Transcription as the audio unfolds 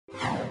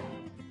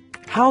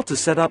How to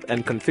set up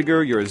and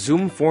configure your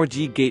Zoom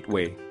 4G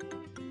gateway.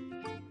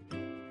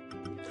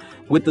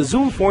 With the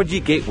Zoom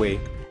 4G gateway,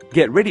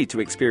 get ready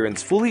to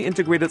experience fully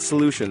integrated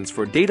solutions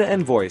for data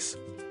and voice,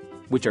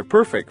 which are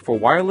perfect for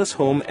wireless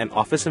home and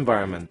office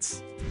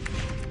environments.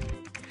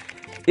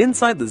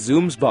 Inside the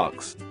Zoom's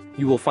box,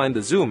 you will find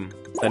the Zoom,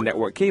 a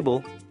network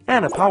cable,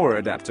 and a power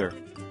adapter.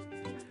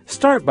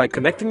 Start by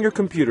connecting your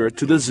computer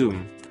to the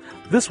Zoom.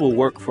 This will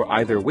work for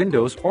either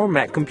Windows or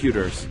Mac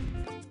computers.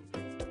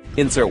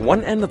 Insert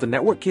one end of the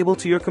network cable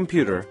to your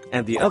computer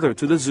and the other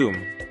to the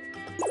Zoom.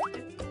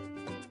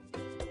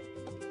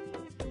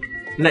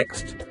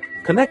 Next,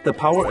 connect the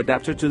power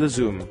adapter to the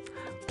Zoom,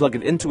 plug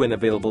it into an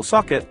available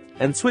socket,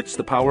 and switch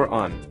the power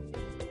on.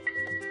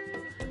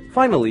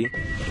 Finally,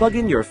 plug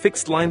in your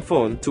fixed-line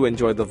phone to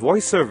enjoy the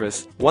voice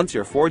service once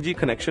your 4G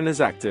connection is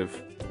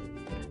active.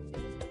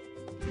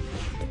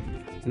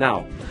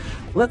 Now,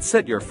 let's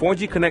set your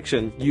 4G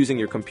connection using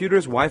your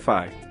computer's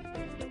Wi-Fi.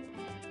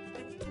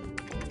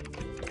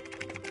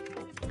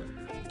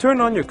 Turn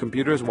on your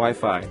computer's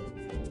Wi-Fi.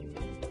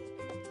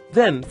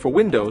 Then, for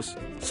Windows,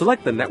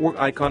 select the network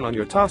icon on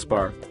your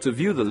taskbar to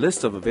view the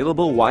list of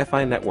available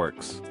Wi-Fi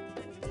networks.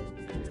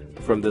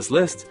 From this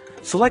list,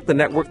 select the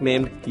network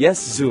named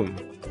Yes Zoom.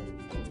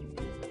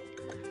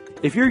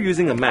 If you're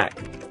using a Mac,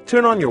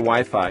 turn on your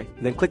Wi-Fi,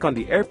 then click on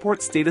the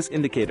Airport Status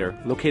Indicator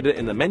located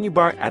in the menu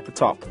bar at the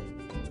top.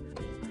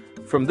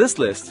 From this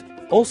list,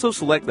 also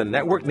select the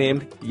network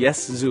named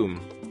Yes Zoom.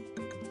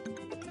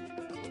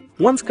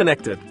 Once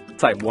connected,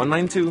 type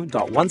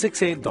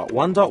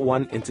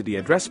 192.168.1.1 into the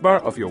address bar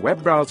of your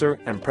web browser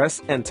and press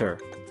Enter.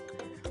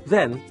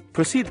 Then,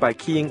 proceed by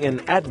keying in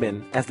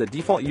admin as the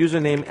default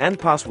username and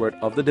password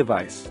of the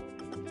device.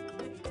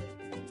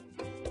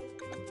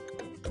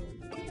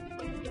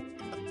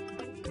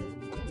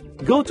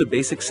 Go to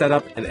Basic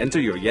Setup and enter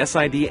your Yes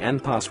ID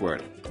and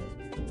password.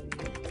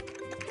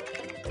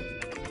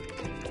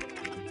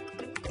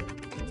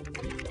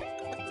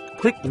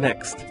 Click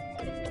Next.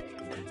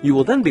 You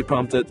will then be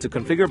prompted to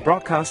configure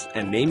broadcast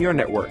and name your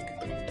network.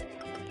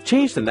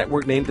 Change the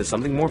network name to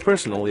something more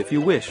personal if you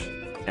wish,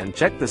 and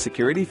check the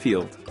security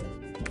field.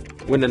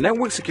 When the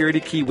network security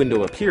key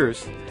window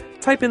appears,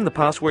 type in the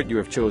password you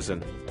have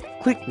chosen.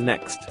 Click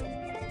Next.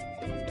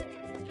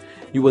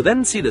 You will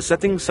then see the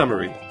settings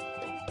summary.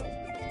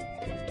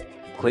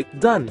 Click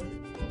Done.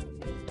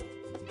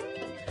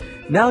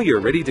 Now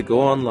you're ready to go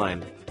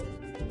online.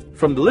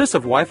 From the list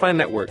of Wi-Fi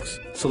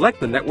networks, select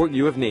the network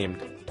you have named.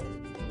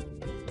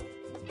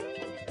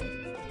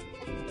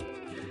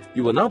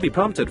 You will now be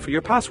prompted for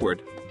your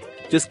password.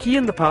 Just key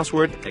in the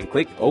password and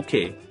click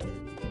OK.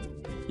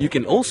 You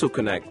can also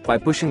connect by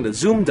pushing the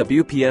Zoom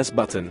WPS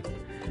button.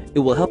 It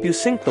will help you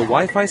sync the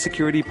Wi-Fi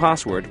security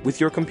password with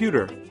your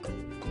computer.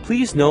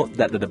 Please note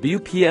that the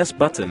WPS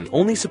button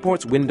only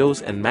supports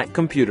Windows and Mac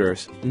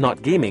computers,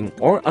 not gaming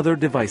or other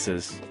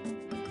devices.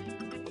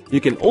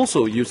 You can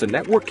also use the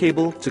network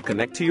cable to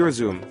connect to your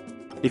Zoom.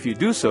 If you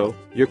do so,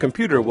 your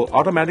computer will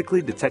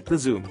automatically detect the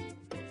Zoom.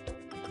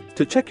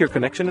 To check your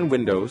connection in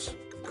Windows,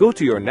 go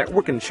to your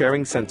Network and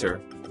Sharing Center.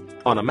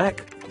 On a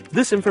Mac,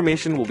 this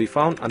information will be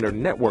found under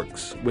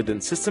Networks within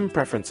System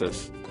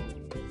Preferences.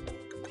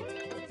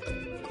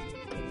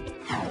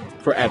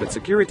 For added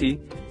security,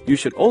 you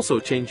should also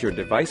change your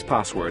device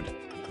password.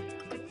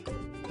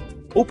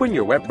 Open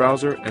your web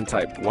browser and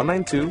type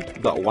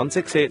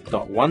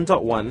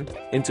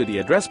 192.168.1.1 into the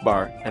address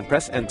bar and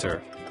press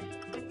Enter.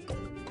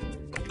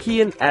 Key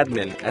in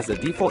admin as the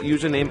default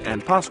username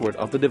and password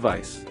of the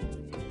device.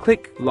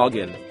 Click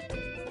Login.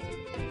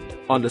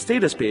 On the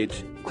status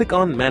page, click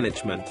on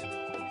Management.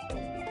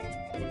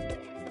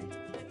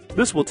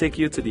 This will take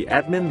you to the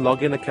admin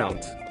login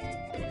account.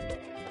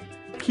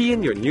 Key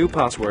in your new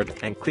password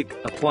and click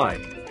Apply.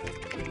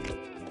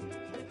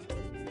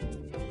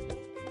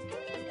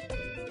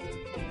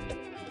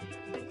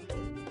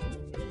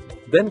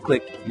 Then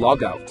click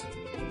Log Out.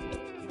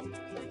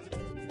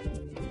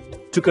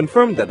 To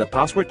confirm that the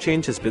password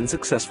change has been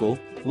successful,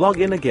 log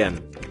in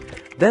again.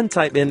 Then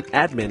type in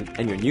admin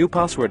and your new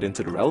password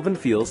into the relevant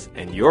fields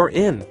and you're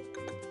in.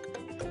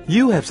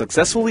 You have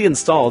successfully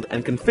installed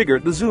and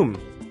configured the Zoom.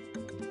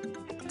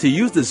 To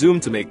use the Zoom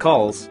to make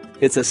calls,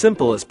 it's as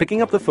simple as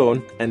picking up the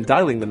phone and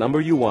dialing the number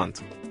you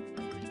want.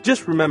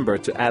 Just remember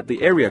to add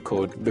the area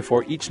code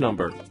before each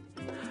number.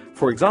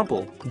 For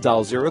example,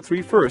 dial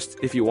 03 first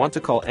if you want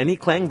to call any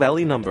Klang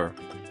Valley number.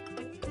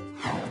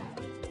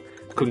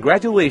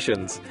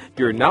 Congratulations!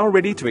 You're now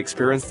ready to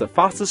experience the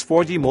fastest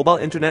 4G mobile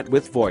internet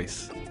with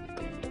voice.